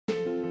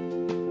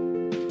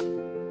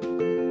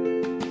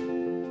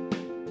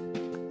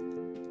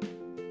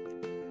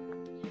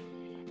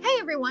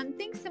everyone.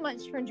 Thanks so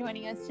much for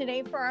joining us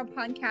today for our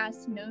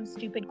podcast, No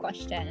Stupid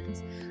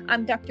Questions.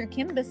 I'm Dr.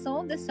 Kim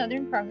Bissell, the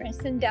Southern Progress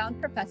Endowed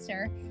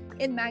Professor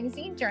in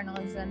Magazine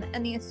Journalism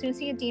and the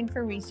Associate Dean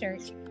for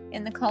Research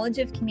in the College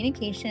of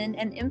Communication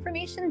and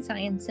Information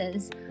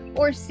Sciences,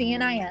 or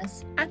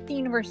CNIS, at the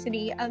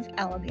University of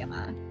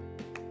Alabama.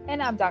 And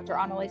I'm Dr.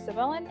 Annalisa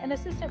Bowen, an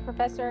Assistant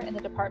Professor in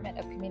the Department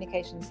of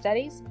Communication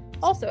Studies,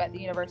 also at the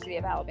University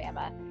of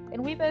Alabama.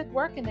 And we both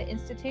work in the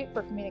Institute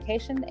for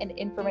Communication and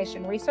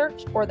Information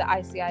Research, or the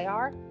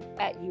ICYR,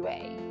 at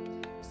UA.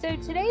 So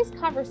today's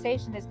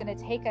conversation is going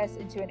to take us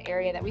into an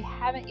area that we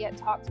haven't yet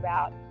talked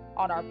about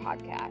on our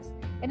podcast.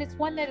 And it's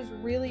one that is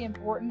really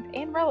important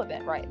and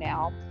relevant right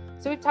now.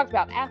 So we've talked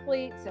about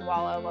athletes, and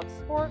while I love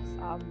sports,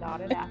 I'm not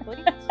an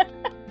athlete.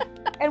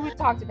 And we've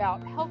talked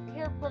about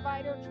healthcare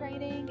provider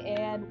training,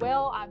 and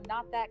well, I'm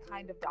not that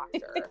kind of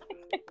doctor.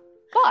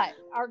 But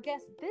our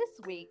guest this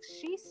week,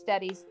 she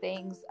studies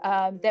things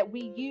that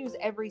we use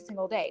every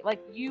single day, like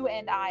you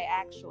and I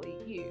actually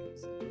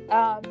use.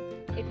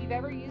 If you've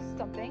ever used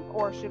something,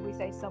 or should we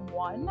say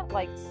someone,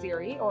 like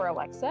Siri or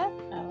Alexa,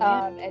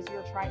 as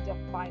you're trying to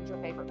find your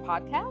favorite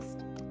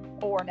podcast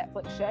or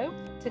Netflix show,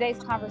 today's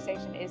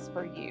conversation is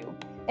for you.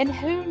 And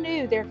who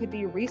knew there could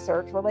be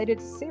research related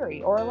to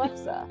Siri or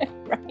Alexa?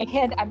 Right.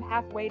 And I'm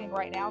half waiting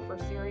right now for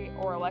Siri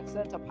or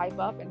Alexa to pipe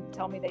up and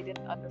tell me they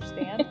didn't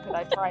understand. Could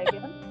I try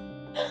again?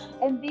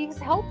 And these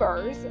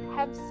helpers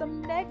have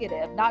some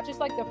negative, not just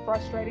like the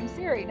frustrating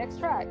Siri, next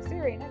track,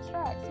 Siri, next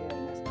track,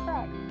 Siri, next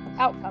track,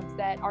 outcomes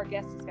that our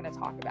guest is going to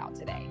talk about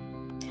today.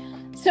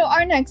 So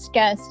our next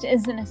guest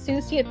is an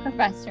associate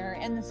professor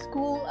in the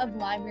School of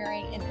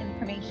Library and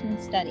Information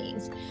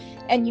Studies.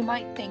 And you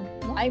might think,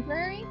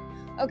 library?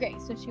 Okay,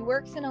 so she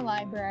works in a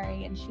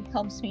library and she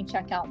helps me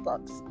check out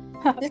books.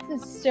 This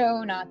is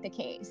so not the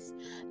case.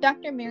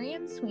 Dr.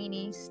 Miriam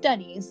Sweeney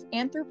studies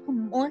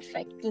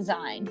anthropomorphic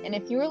design. And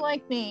if you were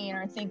like me and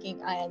are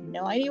thinking, I have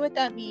no idea what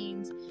that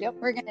means,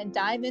 we're going to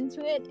dive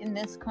into it in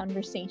this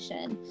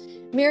conversation.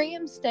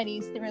 Miriam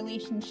studies the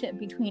relationship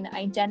between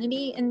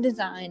identity and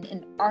design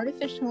and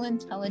artificial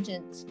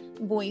intelligence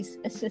voice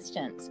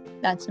assistants.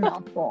 That's a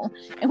mouthful.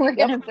 And we're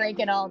going to break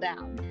it all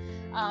down.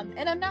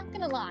 And I'm not going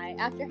to lie,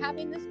 after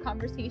having this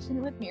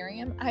conversation with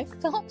Miriam, I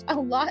felt a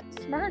lot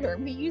smarter.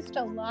 We used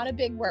a lot of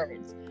big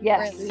words, or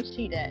at least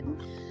she did.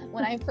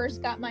 When I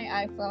first got my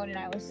iPhone and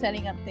I was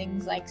setting up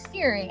things like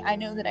Siri, I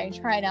know that I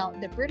tried out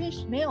the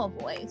British male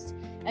voice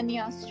and the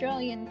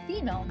Australian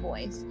female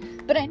voice,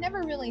 but I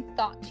never really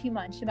thought too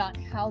much about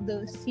how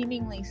those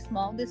seemingly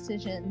small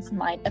decisions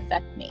might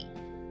affect me.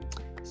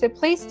 So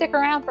please stick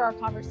around for our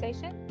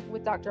conversation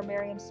with Dr.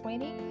 Miriam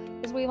Sweeney,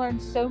 as we learn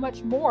so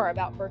much more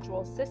about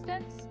virtual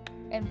assistants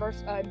and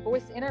voice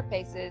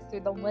interfaces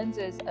through the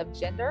lenses of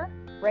gender,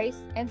 race,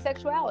 and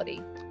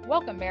sexuality.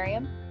 Welcome,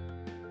 Miriam.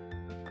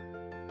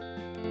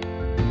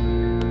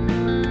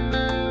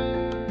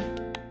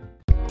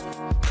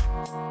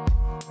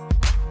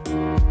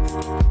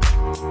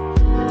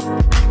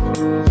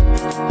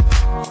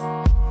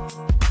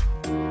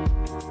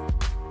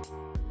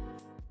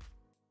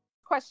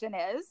 Question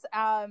is,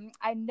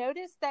 I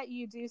noticed that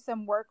you do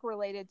some work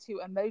related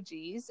to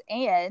emojis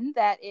and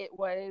that it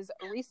was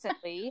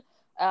recently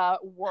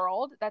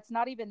World, that's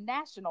not even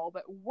national,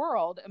 but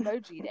World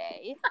Emoji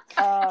Day.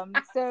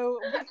 So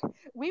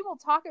we will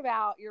talk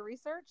about your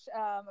research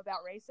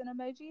about race and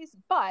emojis,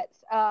 but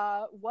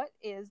what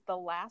is the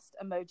last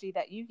emoji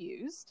that you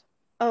used?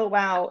 Oh,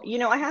 wow. You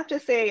know, I have to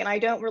say, and I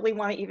don't really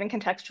want to even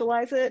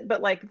contextualize it,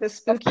 but like the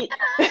spooky,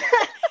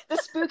 the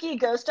spooky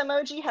ghost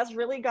emoji has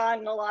really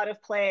gotten a lot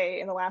of play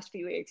in the last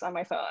few weeks on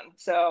my phone.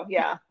 So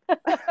yeah. I'm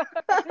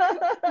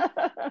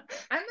going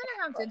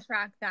to have to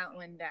track that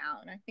one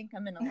down. I think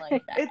I'm going to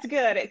like that. It's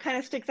good. It kind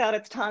of sticks out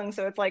its tongue.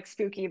 So it's like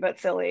spooky, but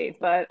silly,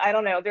 but I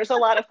don't know. There's a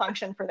lot of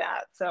function for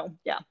that. So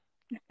yeah.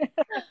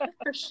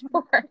 For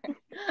sure.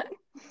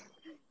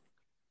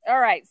 All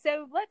right,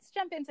 so let's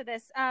jump into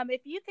this.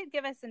 If you could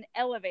give us an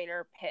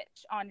elevator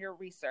pitch on your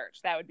research,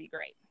 that would be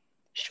great.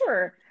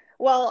 Sure.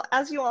 Well,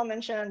 as you all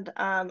mentioned,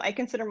 I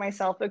consider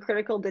myself a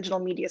critical digital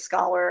media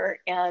scholar.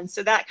 And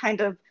so that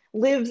kind of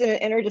lives in an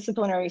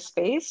interdisciplinary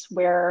space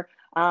where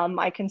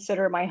I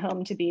consider my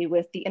home to be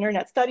with the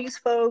internet studies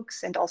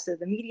folks and also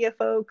the media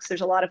folks.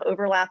 There's a lot of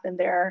overlap in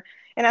there.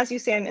 And as you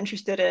say, I'm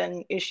interested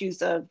in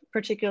issues of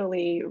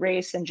particularly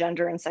race and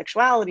gender and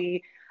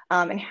sexuality,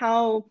 and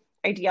how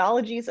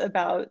ideologies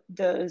about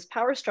those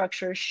power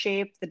structures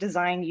shape the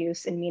design,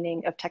 use, and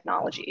meaning of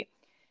technology.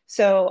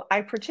 So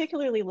I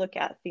particularly look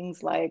at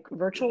things like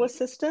virtual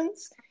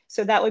assistants.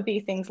 So that would be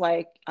things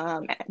like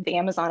the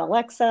Amazon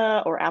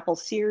Alexa or Apple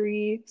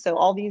Siri. So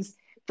all these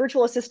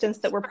virtual assistants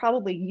that we're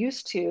probably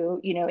used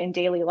to, you know, in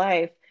daily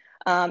life.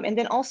 And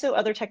then also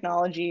other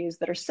technologies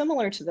that are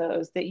similar to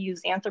those that use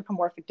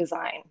anthropomorphic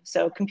design.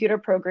 So computer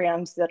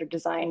programs that are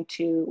designed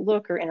to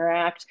look or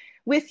interact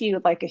with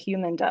you like a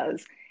human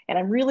does. And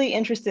I'm really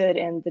interested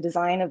in the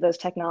design of those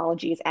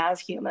technologies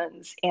as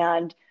humans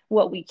and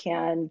what we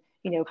can,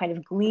 you know, kind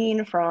of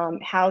glean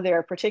from how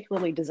they're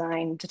particularly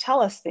designed to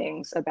tell us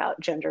things about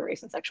gender,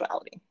 race, and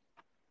sexuality.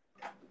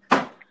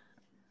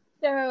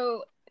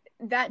 So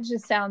that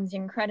just sounds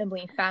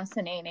incredibly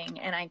fascinating,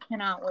 and I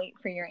cannot wait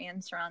for your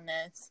answer on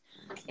this.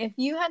 If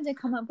you had to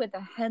come up with a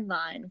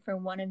headline for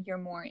one of your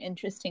more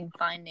interesting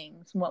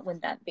findings, what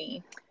would that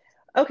be?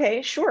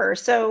 Okay, sure.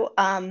 So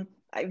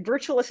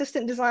virtual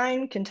assistant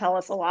design can tell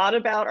us a lot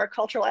about our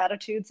cultural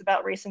attitudes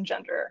about race and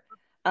gender.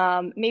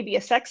 Maybe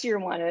a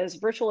sexier one is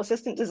virtual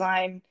assistant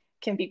design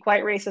can be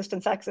quite racist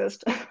and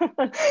sexist,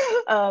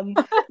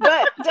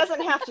 but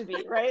doesn't have to be,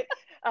 right?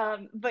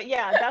 But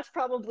yeah, that's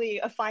probably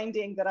a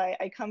finding that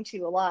I come to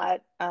a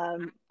lot.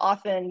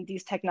 Often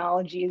these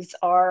technologies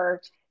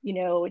are,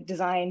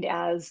 designed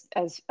as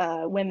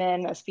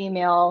women, as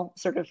female,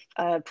 sort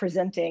of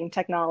presenting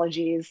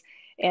technologies.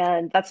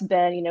 And that's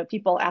been,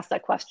 people ask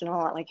that question a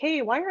lot, like,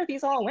 hey, why are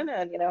these all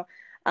women,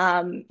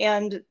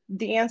 and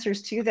the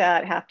answers to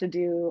that have to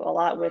do a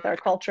lot with our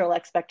cultural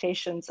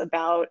expectations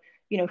about,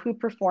 who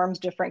performs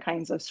different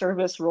kinds of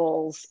service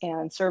roles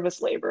and service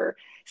labor.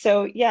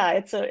 So yeah,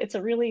 it's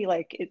a really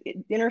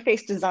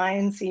interface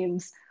design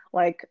seems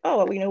like,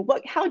 oh,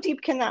 how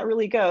deep can that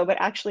really go? But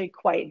actually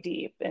quite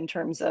deep in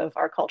terms of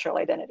our cultural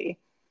identity.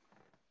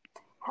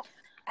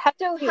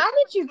 So how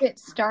did you get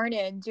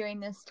started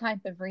doing this type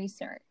of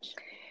research?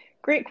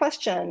 Great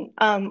question.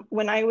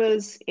 When I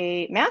was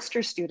a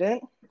master's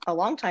student, a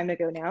long time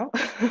ago now,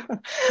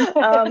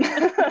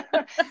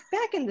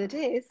 back in the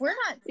days. We're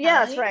not telling.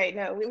 Yeah, that's right.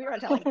 No, we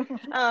weren't telling.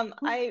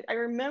 I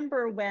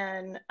remember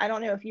when, I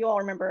don't know if you all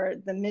remember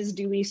the Ms.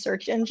 Dewey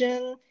search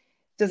engine.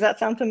 Does that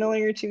sound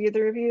familiar to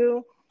either of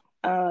you?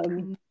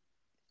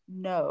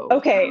 No.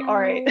 Okay, all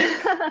right.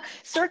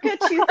 Circa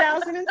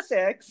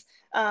 2006.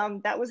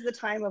 That was the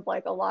time of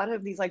a lot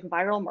of these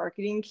viral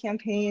marketing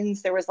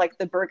campaigns. There was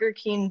the Burger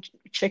King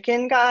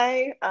chicken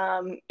guy,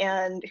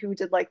 and who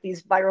did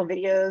these viral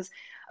videos.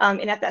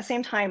 And at that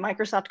same time,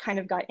 Microsoft kind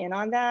of got in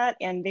on that,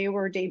 and they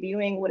were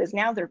debuting what is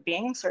now their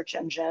Bing search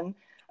engine.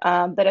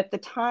 But at the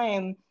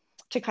time,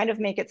 to kind of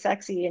make it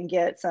sexy and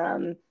get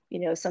some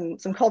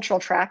cultural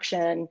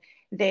traction,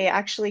 they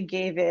actually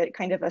gave it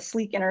kind of a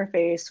sleek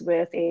interface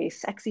with a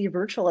sexy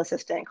virtual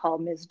assistant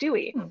called Ms.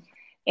 Dewey.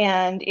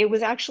 And it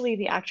was actually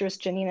the actress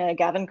Janina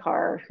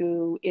Gavankar,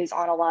 who is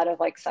on a lot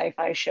of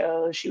sci-fi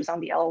shows. She was on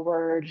the L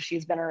Word.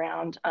 She's been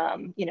around,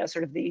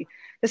 sort of the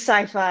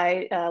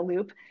sci-fi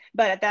loop.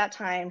 But at that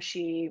time,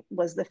 she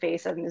was the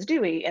face of Ms.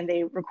 Dewey, and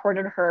they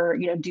recorded her,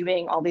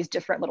 doing all these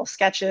different little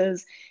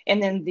sketches. And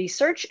then the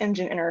search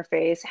engine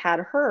interface had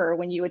her,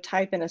 when you would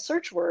type in a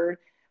search word,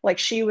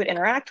 she would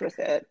interact with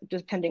it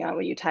depending on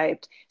what you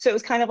typed. So it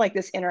was kind of like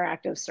this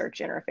interactive search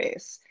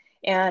interface.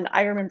 And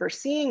I remember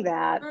seeing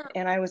that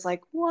and I was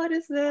like, what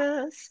is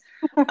this?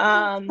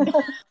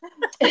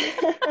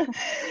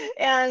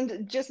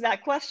 And just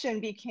that question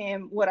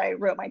became what I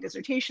wrote my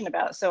dissertation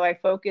about. So I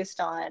focused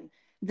on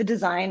the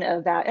design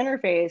of that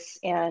interface,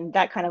 and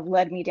that kind of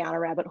led me down a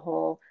rabbit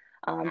hole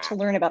to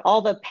learn about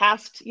all the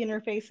past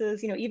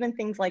interfaces, even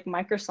things like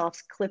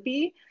Microsoft's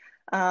Clippy,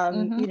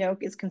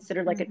 is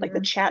considered like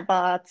the chat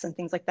bots and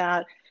things like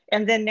that.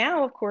 And then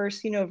now, of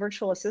course,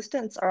 virtual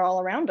assistants are all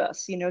around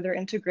us. They're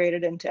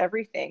integrated into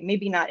everything,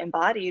 maybe not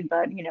embodied,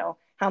 but,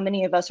 how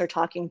many of us are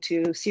talking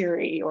to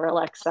Siri or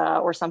Alexa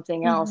or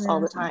something else all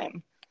the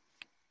time?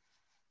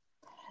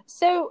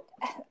 So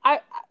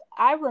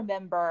I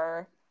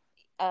remember,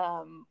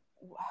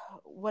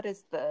 what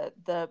is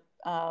the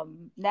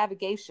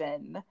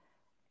navigation,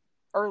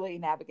 early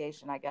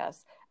navigation, I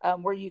guess,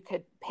 where you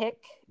could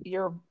pick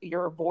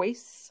your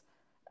voice,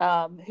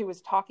 who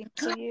was talking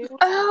to you.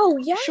 Oh,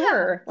 yeah.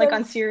 Sure. Like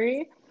on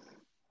Siri?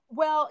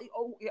 Well,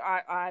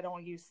 I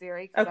don't use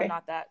Siri because I'm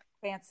not that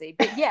fancy.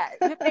 But yeah,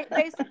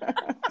 basically.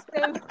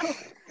 So,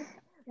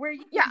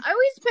 I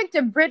always picked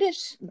a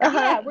British guy.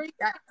 Yeah, where you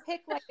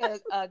pick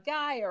a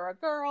guy or a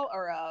girl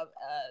or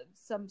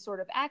some sort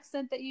of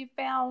accent that you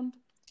found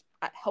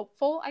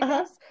helpful, I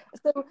guess.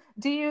 So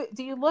do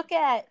you look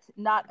at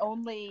not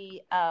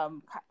only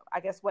I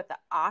guess what the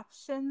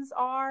options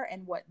are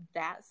and what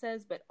that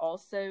says, but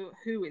also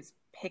who is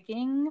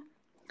picking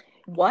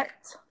what?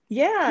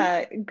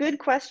 Yeah, good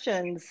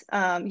questions.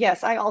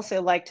 Yes, I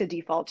also like to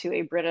default to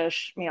a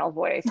British male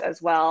voice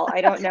as well. I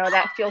don't know,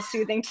 that feels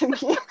soothing to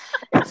me.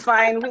 It's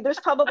fine.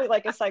 There's probably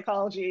a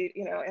psychology,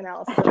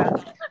 analysis of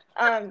that.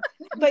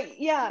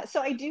 But yeah,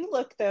 so I do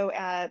look though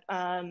at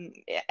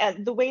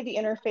the way the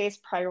interface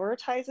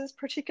prioritizes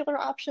particular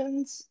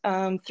options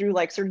through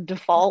sort of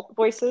default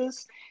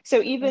voices.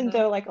 So even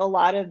though a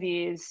lot of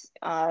these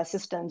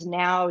systems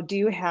now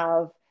do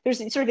have, there's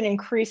sort of an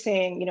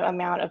increasing,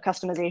 amount of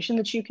customization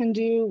that you can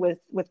do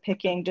with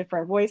picking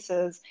different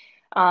voices.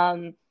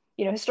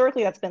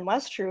 Historically that's been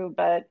less true,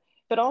 but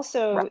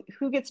also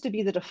who gets to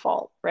be the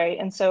default, right?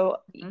 And so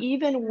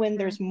even when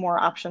there's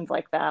more options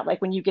like that,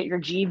 like when you get your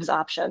Jeeves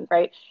option,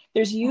 right?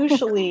 There's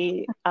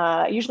usually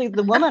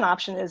the woman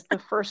option is the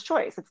first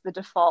choice. It's the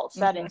default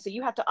setting. So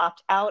you have to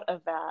opt out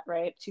of that,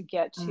 right, to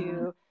get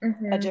to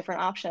a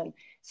different option.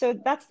 So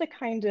that's the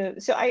kind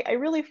of, so I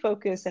really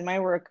focus in my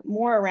work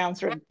more around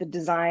sort of the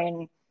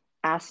design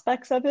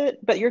aspects of it.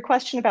 But your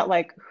question about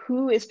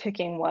who is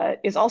picking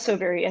what is also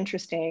very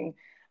interesting.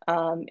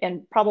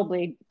 and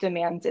probably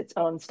demands its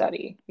own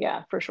study.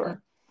 Yeah, for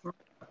sure.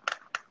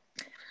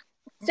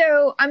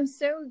 So I'm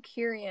so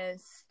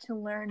curious to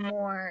learn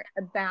more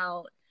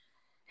about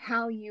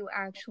how you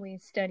actually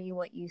study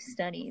what you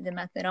study, the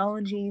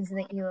methodologies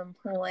that you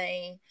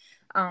employ.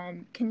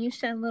 Can you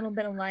shed a little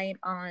bit of light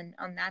on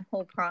that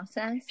whole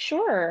process?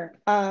 Sure.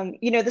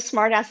 The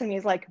smart ass in me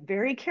is like,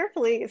 very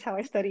carefully is how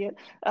I study it.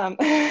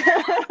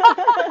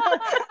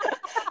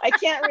 I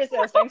can't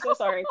resist. I'm so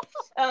sorry.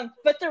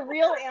 But the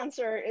real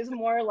answer is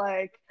more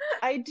like,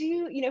 I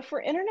do,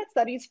 for internet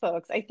studies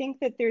folks, I think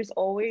that there's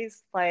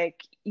always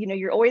like,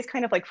 you're always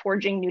kind of like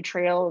forging new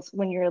trails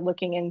when you're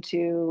looking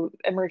into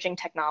emerging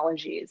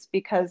technologies,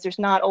 because there's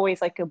not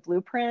always like a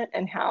blueprint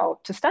and how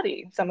to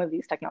study some of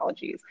these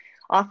technologies.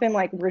 Often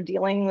like we're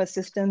dealing with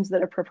systems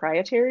that are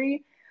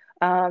proprietary.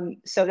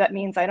 So that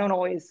means I don't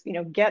always,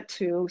 get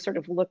to sort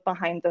of look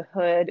behind the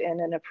hood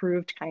in an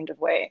approved kind of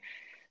way.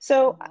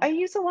 So I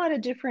use a lot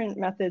of different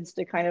methods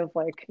to kind of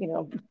like,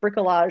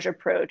 bricolage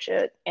approach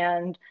it.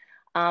 And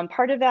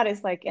part of that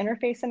is like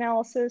interface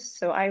analysis.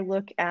 So I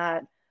look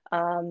at,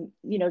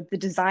 the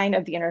design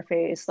of the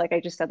interface. Like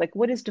I just said, like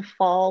what is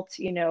default,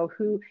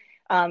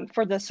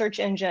 for the search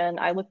engine,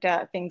 I looked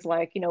at things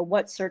like,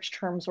 what search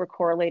terms were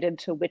correlated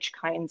to which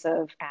kinds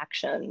of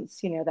actions,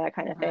 that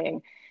kind of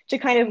thing, to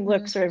kind of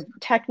look sort of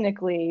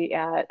technically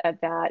at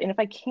that. And if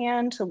I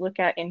can, to look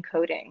at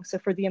encoding. So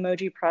for the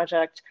emoji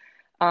project,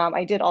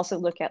 I did also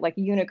look at like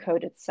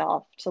Unicode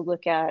itself to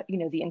look at, the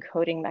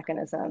encoding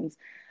mechanisms.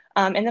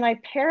 And then I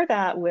pair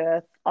that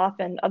with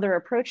often other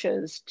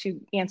approaches to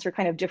answer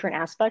kind of different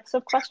aspects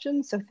of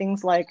questions. So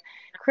things like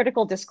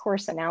critical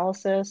discourse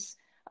analysis,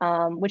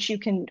 which you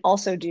can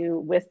also do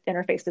with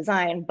interface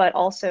design, but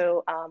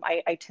also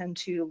I tend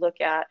to look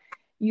at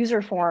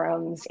user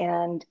forums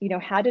and,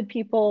 how did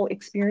people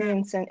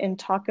experience and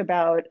talk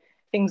about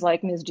things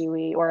like Ms.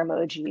 Dewey or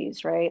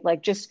emojis, right?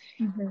 Like just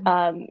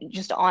on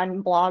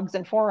blogs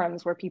and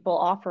forums where people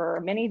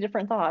offer many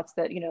different thoughts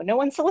that, no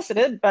one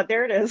solicited, but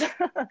there it is.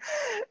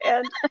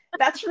 And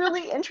that's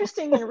really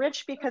interesting and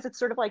rich because it's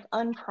sort of like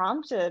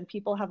unprompted.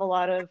 People have a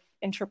lot of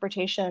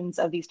interpretations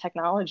of these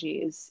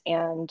technologies.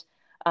 And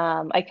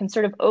I can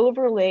sort of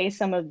overlay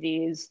some of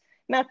these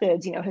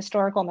methods,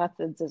 historical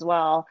methods as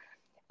well,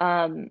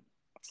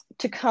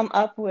 to come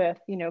up with,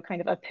 kind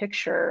of a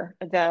picture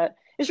that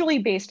is really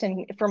based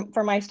in,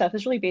 for my stuff,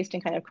 is really based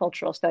in kind of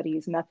cultural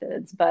studies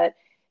methods. But,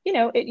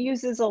 it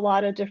uses a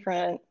lot of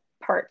different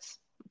parts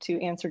to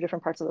answer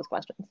different parts of those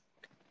questions.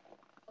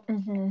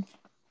 Mm-hmm.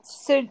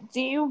 So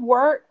do you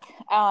work,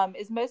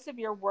 is most of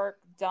your work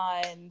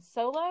done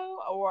solo,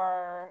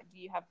 or do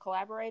you have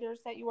collaborators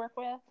that you work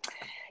with?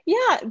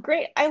 Yeah,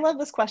 great. I love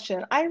this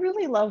question. I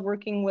really love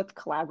working with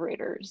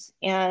collaborators.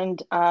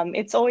 And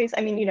it's always,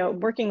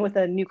 working with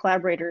a new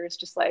collaborator is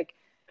just like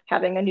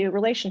having a new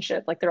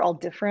relationship. Like they're all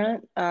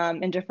different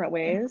in different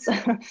ways.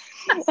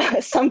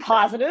 Some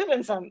positive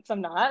and some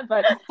not.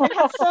 But I've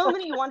had so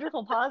many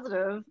wonderful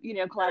positive,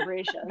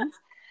 collaborations.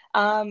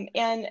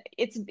 And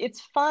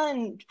it's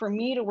fun for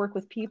me to work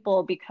with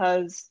people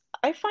because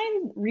I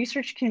find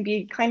research can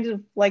be kind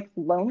of like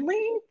lonely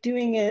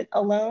doing it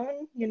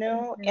alone,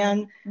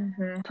 and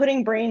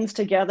putting brains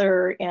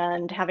together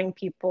and having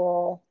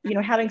people,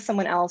 having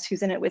someone else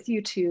who's in it with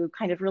you to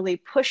kind of really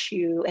push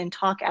you and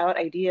talk out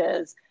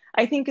ideas,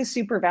 I think is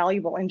super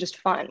valuable and just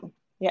fun.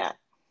 Yeah.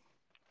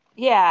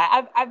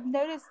 Yeah, I've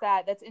noticed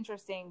that. That's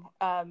interesting.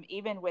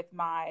 Even with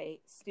my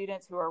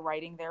students who are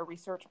writing their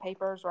research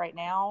papers right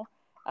now,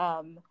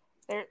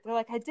 they're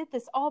like, I did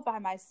this all by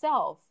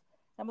myself.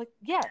 I'm like,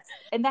 yes,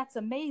 and that's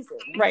amazing.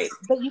 Right.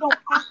 But you don't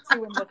have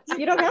to in the future.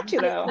 You don't have to,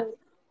 though.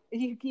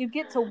 You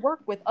get to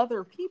work with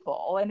other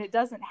people, and it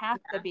doesn't have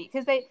to be,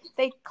 because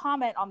they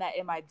comment on that.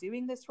 Am I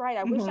doing this right?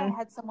 I wish I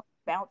had someone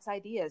to bounce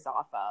ideas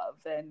off of.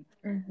 And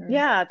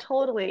yeah,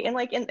 totally. And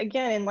like, and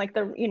again, like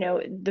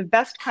the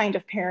best kind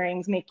of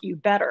pairings make you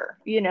better,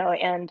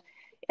 and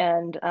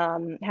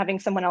having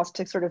someone else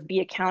to sort of be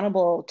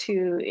accountable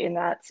to in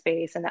that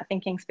space and that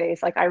thinking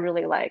space, like I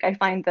really like. I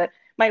find that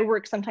my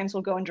work sometimes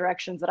will go in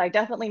directions that I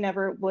definitely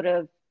never would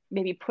have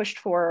maybe pushed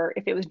for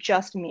if it was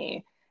just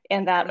me.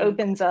 And that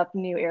opens up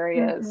new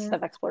areas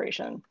of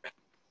exploration.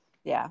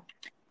 Yeah.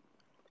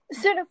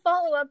 So to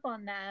follow up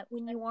on that,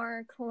 when you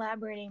are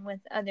collaborating with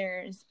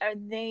others, are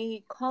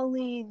they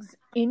colleagues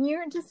in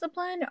your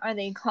discipline? Are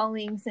they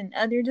colleagues in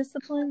other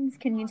disciplines?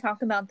 Can you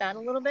talk about that a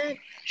little bit?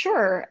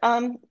 Sure.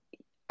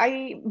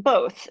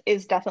 Both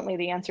is definitely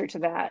the answer to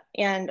that.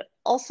 And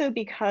also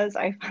because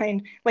I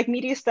find like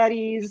media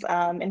studies,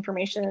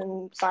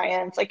 information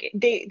science, like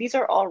these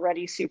are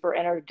already super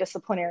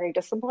interdisciplinary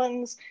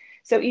disciplines.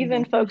 So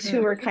even folks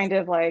who are kind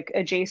of like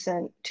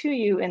adjacent to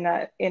you in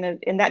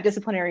that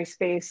disciplinary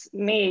space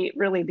may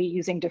really be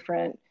using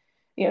different,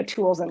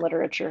 tools and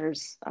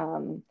literatures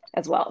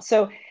as well.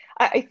 So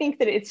I think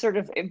that it's sort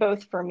of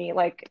both for me.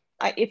 Like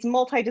it's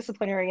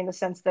multidisciplinary in the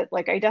sense that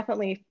like I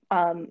definitely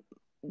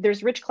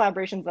there's rich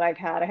collaborations that I've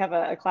had. I have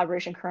a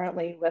collaboration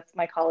currently with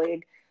my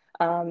colleague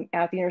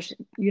at the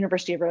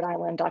University of Rhode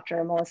Island,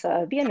 Dr.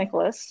 Melissa Via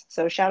Nicholas.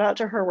 So shout out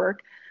to her work.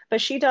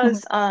 but she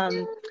does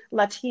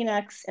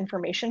Latinx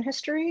information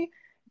history.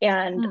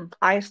 And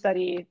I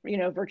study,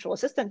 virtual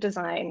assistant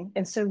design.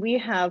 And so we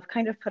have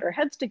kind of put our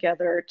heads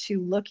together to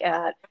look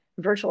at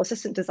virtual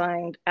assistant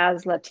design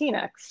as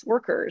Latinx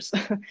workers.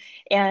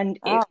 And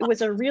it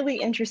was a really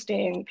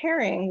interesting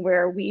pairing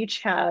where we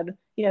each had,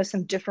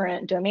 some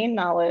different domain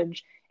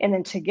knowledge. And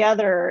then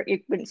together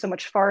it went so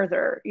much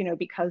farther,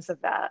 because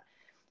of that.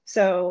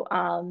 So,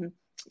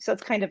 so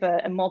it's kind of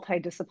a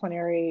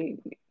multidisciplinary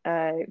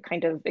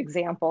kind of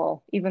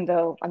example, even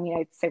though,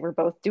 I'd say we're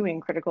both doing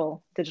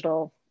critical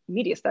digital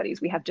media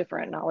studies. We have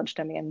different knowledge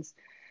domains.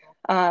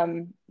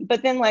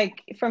 But then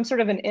from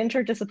sort of an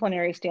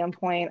interdisciplinary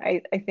standpoint,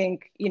 I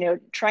think,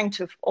 trying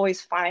to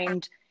always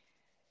find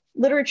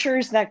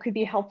literatures that could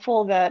be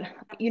helpful that,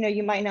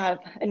 you might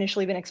not have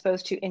initially been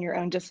exposed to in your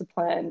own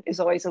discipline is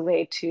always a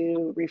way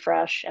to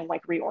refresh and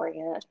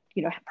reorient,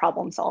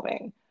 problem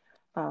solving.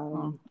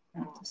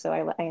 So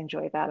I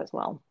enjoy that as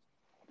well.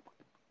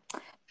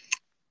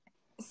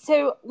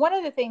 So one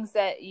of the things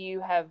that you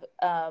have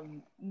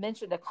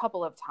mentioned a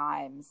couple of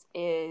times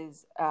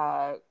is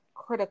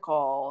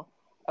critical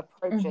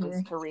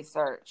approaches to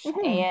research.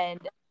 And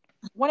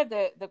one of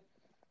the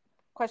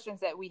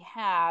questions that we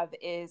have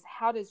is,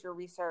 how does your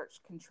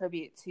research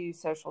contribute to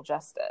social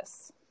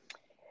justice?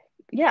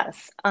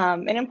 Yes,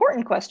 an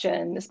important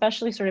question,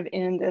 especially sort of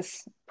in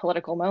this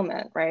political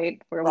moment,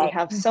 right? Where we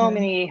have so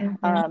many,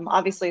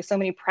 obviously so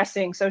many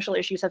pressing social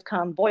issues have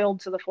come boiled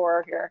to the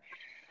fore here.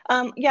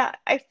 Yeah,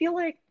 I feel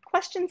like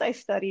questions I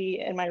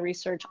study in my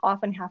research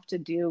often have to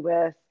do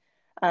with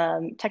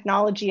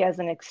technology as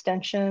an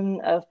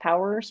extension of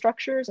power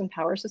structures and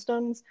power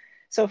systems.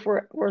 So if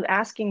we're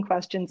asking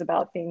questions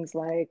about things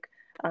like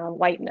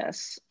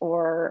whiteness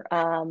or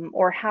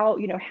how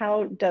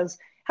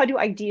do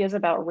ideas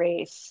about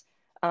race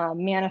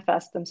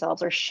manifest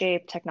themselves or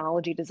shape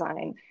technology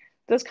design?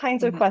 Those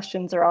kinds of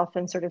questions are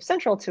often sort of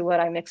central to what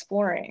I'm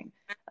exploring,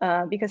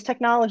 because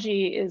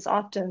technology is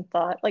often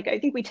thought, I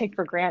think we take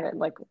for granted,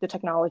 the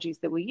technologies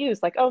that we use,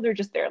 oh, they're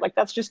just there,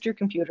 that's just your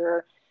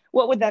computer.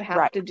 What would that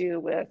have to do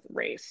with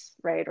race,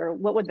 right? Or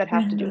what would that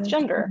have to do with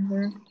gender?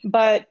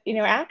 But,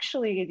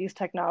 actually these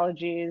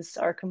technologies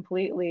are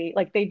completely,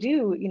 they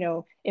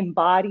do,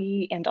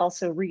 embody and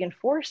also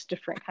reinforce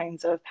different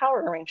kinds of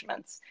power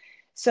arrangements.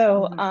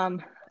 So,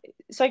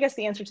 so I guess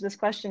the answer to this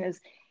question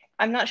is,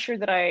 I'm not sure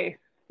that I,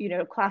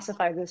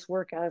 classify this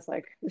work as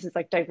this is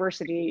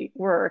diversity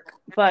work,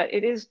 but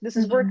this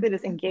is work that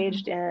is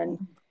engaged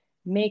in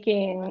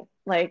making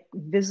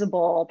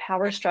visible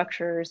power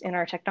structures in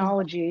our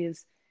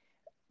technologies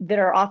that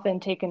are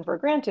often taken for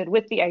granted,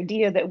 with the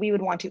idea that we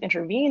would want to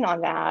intervene on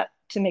that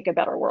to make a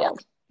better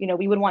world.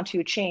 We would want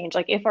to change,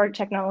 if our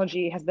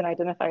technology has been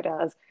identified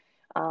as,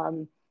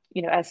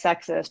 as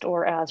sexist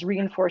or as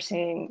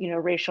reinforcing,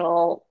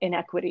 racial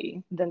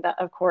inequity, then that,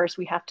 of course,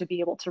 we have to be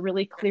able to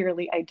really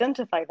clearly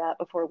identify that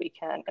before we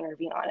can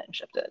intervene on it and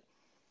shift it.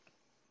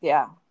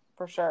 Yeah,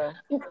 for sure.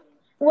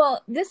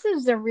 Well, this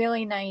is a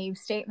really naive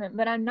statement,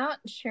 but I'm not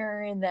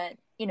sure that,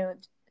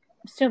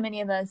 so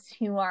many of us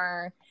who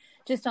are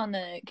just on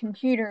the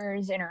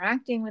computers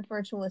interacting with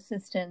virtual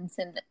assistants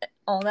and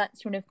all that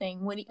sort of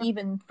thing would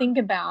even think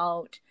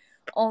about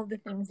all the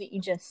things that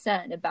you just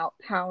said about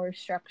power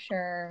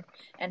structure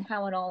and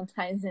how it all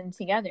ties in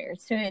together.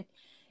 So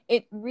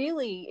it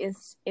really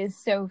is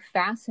so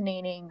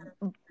fascinating,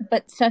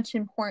 but such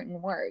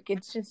important work.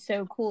 It's just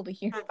so cool to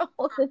hear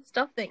all the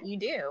stuff that you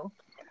do.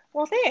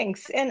 Well,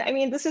 thanks. And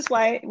this is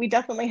why we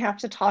definitely have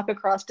to talk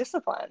across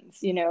disciplines,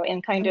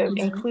 and kind of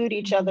include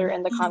each other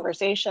in the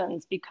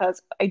conversations,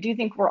 because I do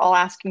think we're all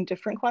asking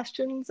different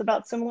questions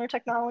about similar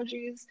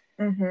technologies.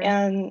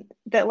 And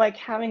that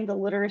having the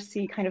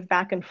literacy kind of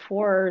back and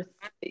forth,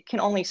 it can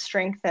only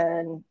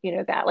strengthen,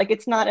 that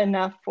it's not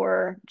enough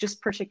for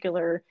just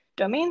particular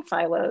domain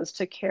silos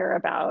to care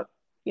about,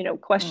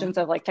 questions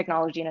of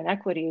technology and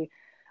inequity.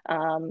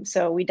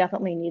 So we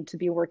definitely need to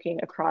be working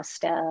across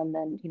STEM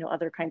and,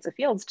 other kinds of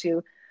fields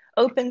to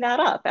open that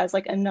up as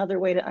another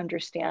way to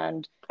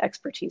understand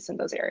expertise in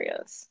those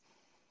areas.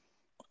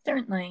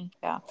 Certainly.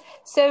 Yeah.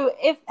 So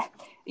if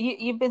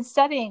you've been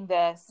studying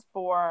this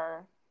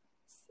for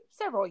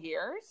several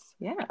years.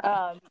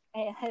 Yeah.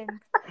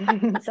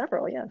 And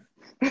several, yes.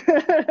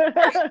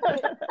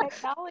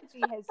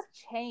 Technology has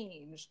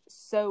changed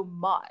so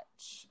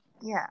much.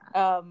 Yeah.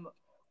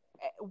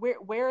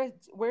 Where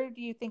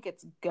do you think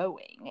it's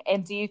going?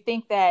 And do you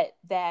think that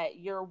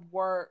your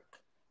work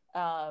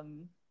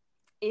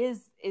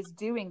is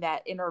doing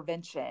that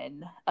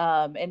intervention?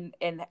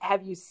 And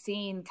have you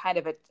seen kind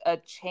of a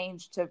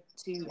change to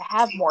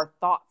have more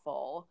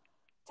thoughtful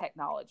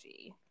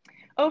technology?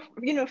 Oh,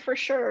 for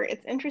sure.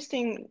 It's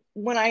interesting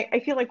when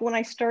I feel like when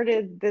I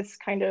started this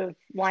kind of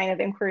line of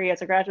inquiry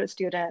as a graduate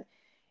student,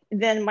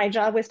 then my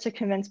job was to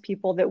convince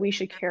people that we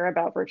should care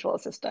about virtual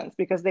assistants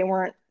because they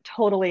weren't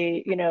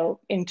totally,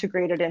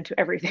 integrated into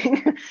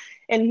everything.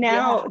 And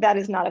now that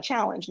is not a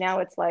challenge. Now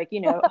it's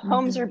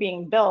homes are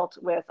being built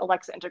with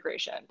Alexa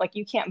integration.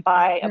 You can't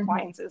buy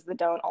appliances that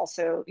don't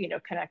also,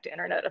 connect to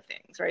Internet of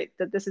Things, right?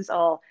 That this is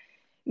all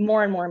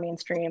more and more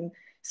mainstream.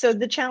 So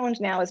the challenge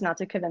now is not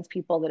to convince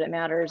people that it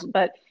matters,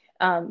 but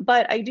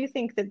I do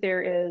think that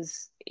there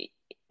is,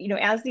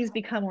 as these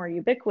become more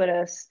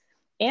ubiquitous,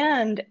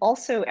 and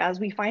also as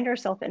we find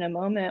ourselves in a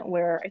moment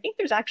where I think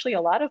there's actually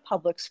a lot of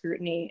public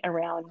scrutiny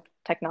around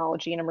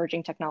technology and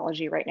emerging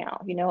technology right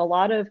now, a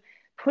lot of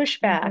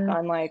pushback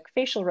on like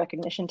facial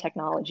recognition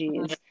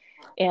technologies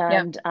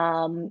and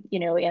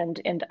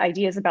and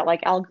ideas about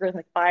like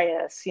algorithmic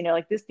bias,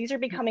 like these are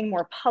becoming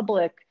more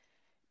public,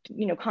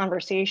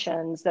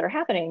 conversations that are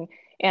happening.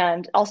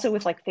 And also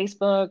with like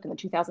Facebook and the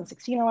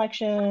 2016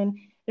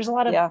 election, there's a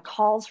lot of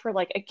calls for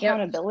like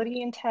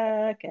accountability in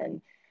tech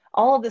and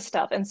all of this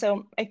stuff. And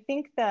so I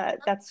think that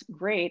that's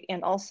great,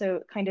 and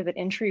also kind of an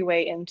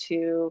entryway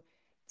into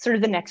sort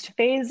of the next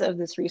phase of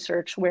this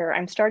research, where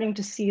I'm starting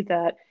to see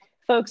that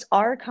folks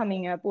are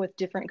coming up with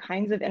different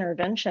kinds of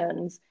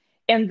interventions,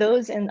 and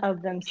those in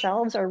of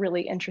themselves are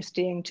really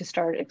interesting to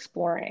start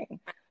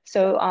exploring.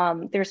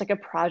 So there's like a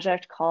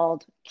project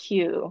called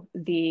Q,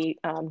 the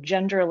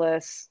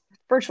genderless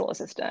virtual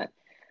assistant.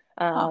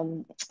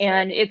 And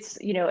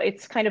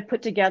it's kind of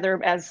put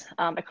together as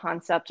a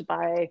concept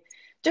by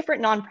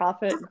different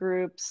nonprofit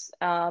groups,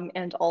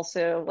 and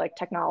also like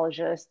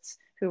technologists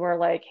who are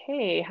like,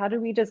 hey, how do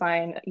we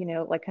design,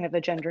 like kind of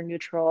a gender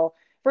neutral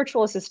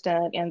virtual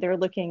assistant? And they're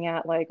looking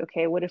at like,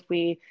 okay, what if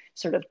we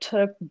sort of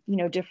took,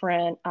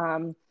 different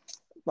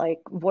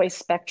like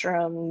voice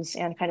spectrums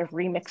and kind of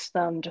remix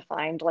them to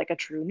find like a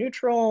true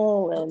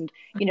neutral, and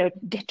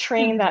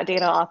train that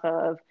data off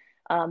of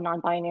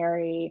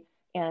non-binary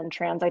and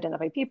trans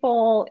identified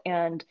people,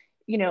 and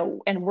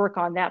and work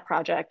on that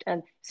project.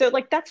 And so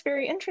like that's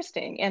very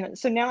interesting. And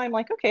so now I'm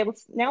like, okay,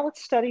 let's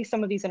study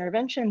some of these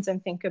interventions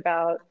and think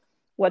about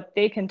what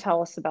they can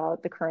tell us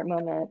about the current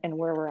moment and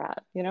where we're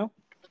at,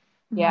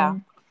 Yeah.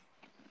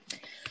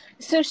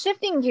 So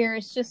shifting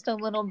gears just a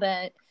little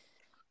bit,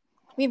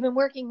 we've been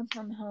working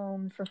from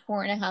home for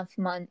 4.5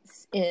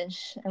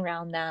 months-ish,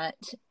 around that.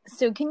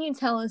 So can you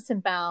tell us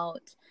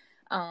about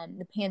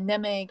the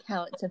pandemic,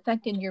 how it's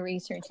affected your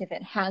research, if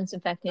it has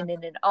affected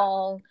it at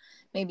all,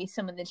 maybe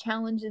some of the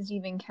challenges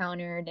you've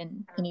encountered,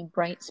 and any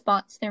bright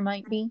spots there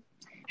might be?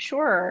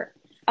 Sure.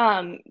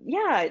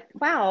 Yeah,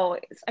 wow.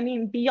 I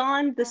mean,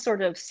 beyond the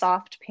sort of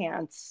soft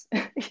pants,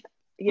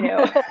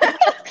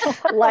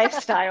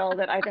 lifestyle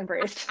that I've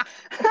embraced.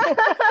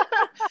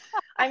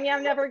 I mean,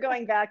 I'm never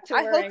going back to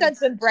wearing. I hope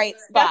that's a bright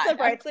spot. That's a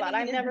bright spot.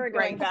 I'm never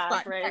going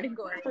back, right?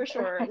 Category. For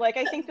sure. Like,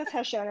 I think this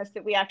has shown us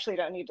that we actually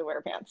don't need to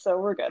wear pants, so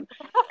we're good.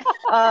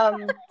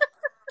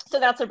 So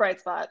that's a bright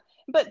spot.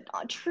 But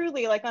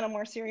truly, like on a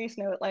more serious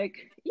note,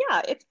 like,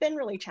 yeah, it's been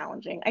really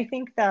challenging. I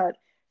think that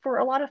for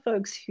a lot of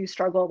folks who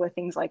struggle with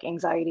things like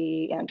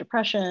anxiety and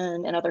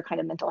depression and other kind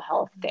of mental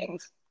health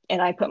things,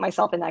 and I put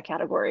myself in that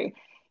category,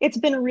 it's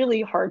been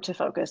really hard to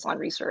focus on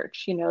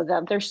research.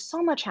 That there's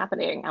so much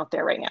happening out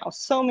there right now.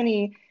 So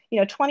many,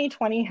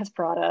 2020 has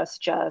brought us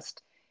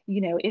just,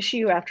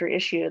 issue after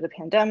issue. The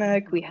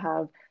pandemic, we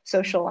have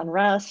social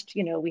unrest,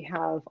 we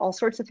have all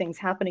sorts of things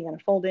happening,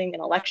 unfolding,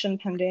 an election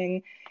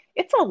pending.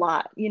 It's a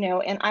lot,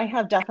 and I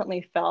have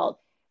definitely felt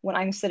when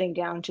I'm sitting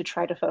down to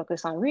try to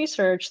focus on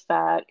research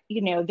that,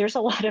 there's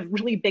a lot of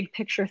really big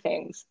picture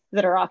things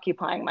that are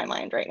occupying my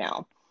mind right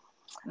now.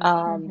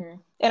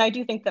 And I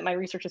do think that my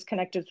research is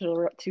connected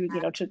to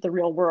the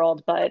real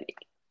world, but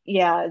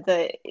yeah,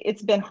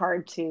 it's been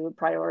hard to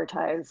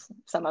prioritize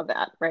some of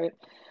that, right?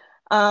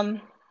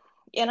 And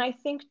I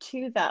think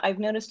too that I've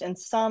noticed in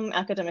some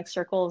academic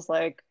circles,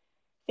 like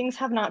things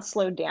have not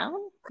slowed down,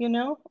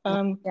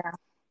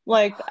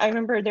 Like I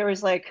remember there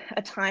was like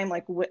a time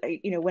like,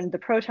 when the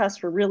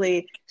protests were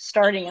really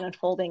starting and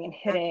unfolding and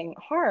hitting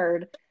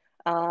hard,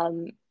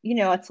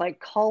 it's like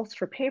calls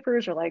for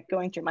papers are like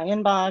going through my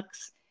inbox.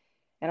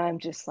 And I'm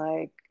just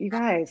like, you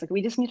guys, like,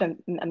 we just need a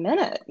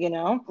minute,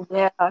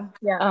 Yeah.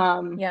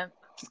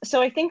 So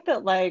I think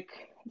that like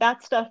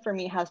that stuff for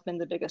me has been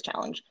the biggest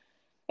challenge.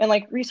 And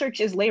like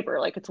research is labor,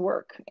 like it's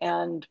work.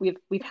 And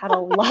we've had a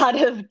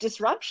lot of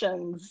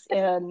disruptions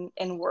in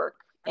work.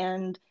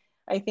 And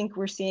I think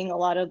we're seeing a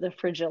lot of the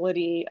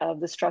fragility of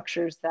the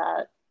structures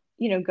that,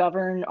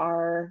 govern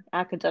our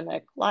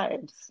academic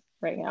lives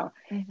right now.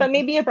 But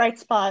maybe a bright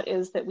spot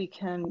is that we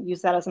can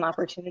use that as an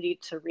opportunity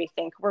to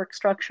rethink work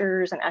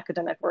structures and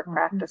academic work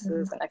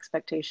practices and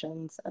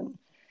expectations, and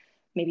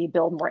maybe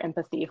build more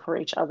empathy for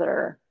each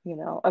other,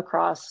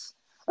 across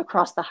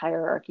the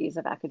hierarchies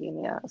of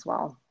academia as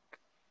well.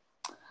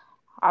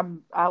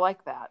 I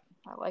like that.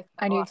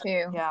 I do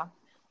too. Yeah.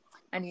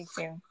 I do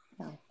too.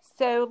 Yeah.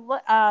 So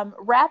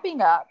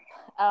wrapping up,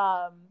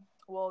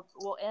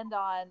 we'll end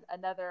on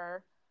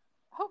another,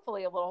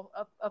 hopefully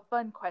a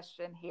fun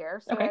question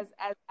here. So as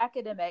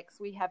academics,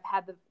 we have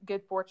had the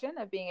good fortune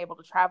of being able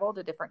to travel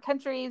to different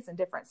countries and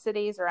different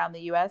cities around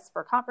the U.S.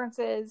 for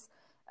conferences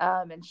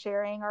and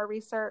sharing our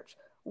research.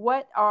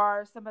 What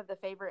are some of the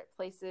favorite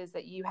places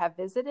that you have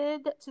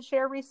visited to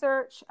share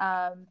research,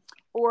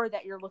 or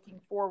that you're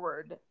looking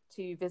forward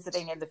to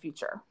visiting in the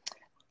future?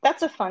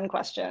 That's a fun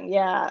question.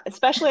 Yeah,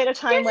 especially at a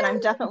time when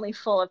I'm definitely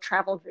full of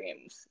travel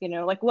dreams.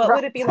 Like what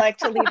would it be like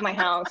to leave my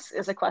house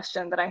is a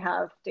question that I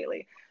have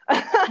daily.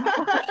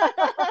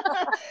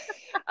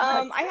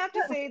 I have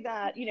to say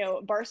that,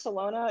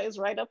 Barcelona is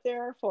right up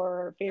there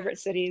for favorite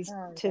cities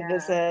to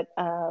visit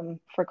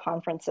for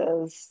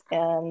conferences.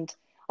 And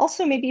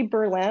also maybe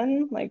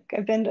Berlin. Like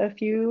I've been to a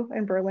few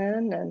in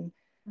Berlin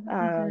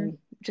and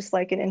just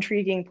like an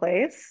intriguing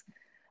place.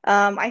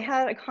 I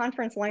had a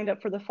conference lined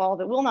up for the fall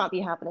that will not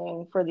be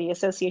happening for the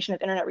Association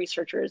of Internet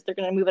Researchers. They're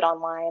going to move it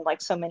online,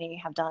 like so many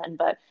have done,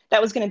 but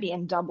that was going to be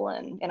in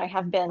Dublin. And I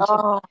have been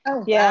to,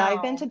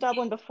 I've been to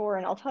Dublin before,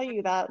 and I'll tell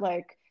you that,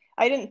 like,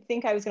 I didn't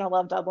think I was going to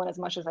love Dublin as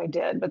much as I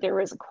did, but there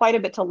was quite a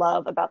bit to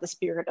love about the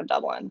spirit of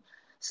Dublin.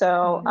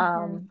 So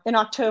in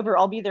October,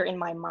 I'll be there in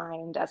my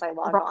mind as I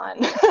log on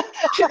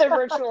to the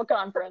virtual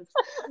conference.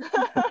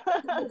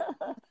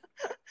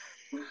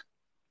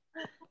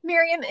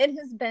 Miriam, it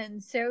has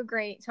been so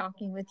great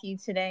talking with you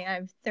today.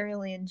 I've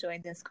thoroughly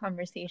enjoyed this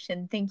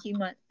conversation. Thank you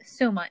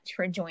so much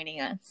for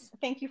joining us.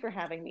 Thank you for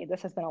having me.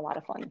 This has been a lot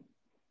of fun.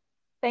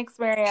 Thanks,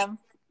 Miriam.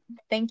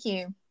 Thank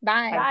you.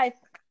 Bye. Bye.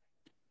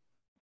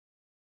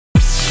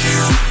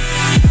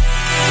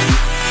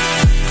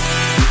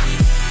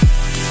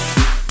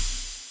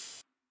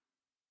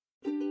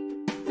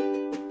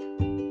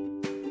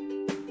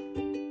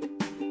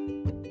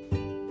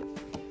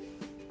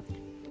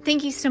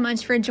 Thank you so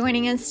much for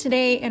joining us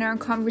today in our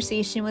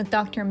conversation with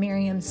Dr.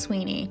 Miriam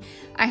Sweeney.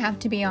 I have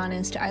to be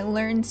honest, I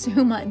learned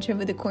so much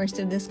over the course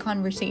of this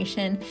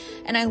conversation,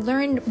 and I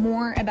learned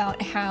more about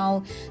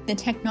how the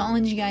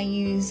technology I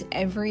use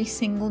every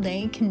single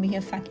day can be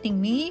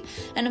affecting me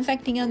and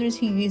affecting others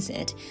who use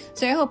it.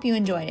 So I hope you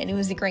enjoyed it. It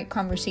was a great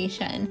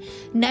conversation.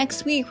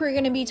 Next week, we're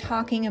going to be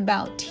talking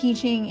about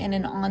teaching in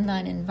an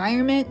online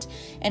environment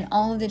and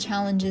all of the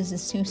challenges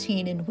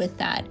associated with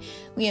that.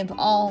 We have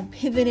all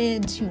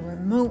pivoted to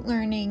remote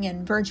learning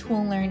and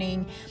virtual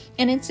learning,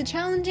 and it's a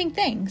challenging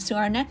thing. So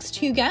our next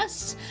two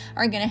guests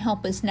are going to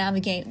help us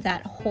navigate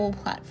that whole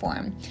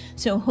platform.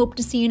 So hope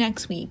to see you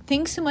next week.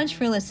 Thanks so much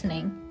for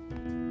listening.